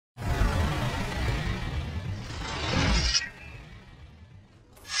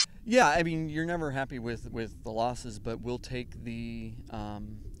Yeah, I mean, you're never happy with the losses, but we'll take the.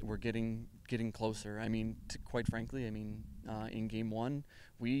 We're getting closer. I mean, quite frankly, I mean, in game one,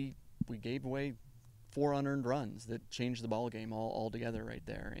 we gave away four unearned runs that changed the ball game altogether right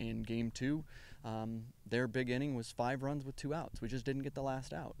there. In game two, their big inning was 5 runs with 2 outs. We just didn't get the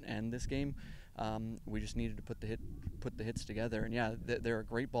last out. And this game, we just needed to put the hits together. And yeah, they're a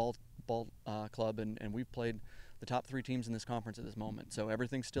great ball club, and we've played the top 3 teams in this conference at this moment. So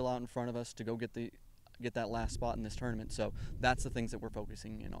everything's still out in front of us to go get that last spot in this tournament. So that's the things that we're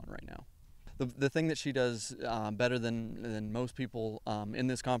focusing in on right now. The thing that she does better than most people in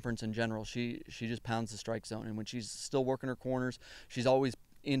this conference in general, she just pounds the strike zone. And when she's still working her corners, she's always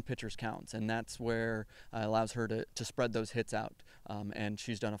in pitchers' counts, and that's where allows her to spread those hits out. And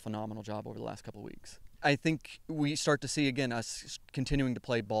she's done a phenomenal job over the last couple of weeks. I think we start to see again us continuing to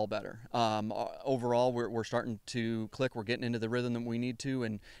play ball better. Overall, we're starting to click. We're getting into the rhythm that we need to,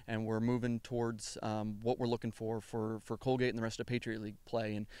 and we're moving towards what we're looking for Colgate and the rest of Patriot League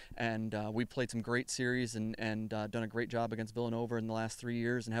play. And we've played some great series and done a great job against Villanova in the last 3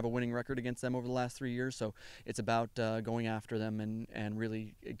 years, and have a winning record against them over the last 3 years. So it's about going after them and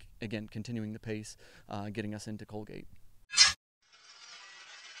really again continuing the pace, getting us into Colgate.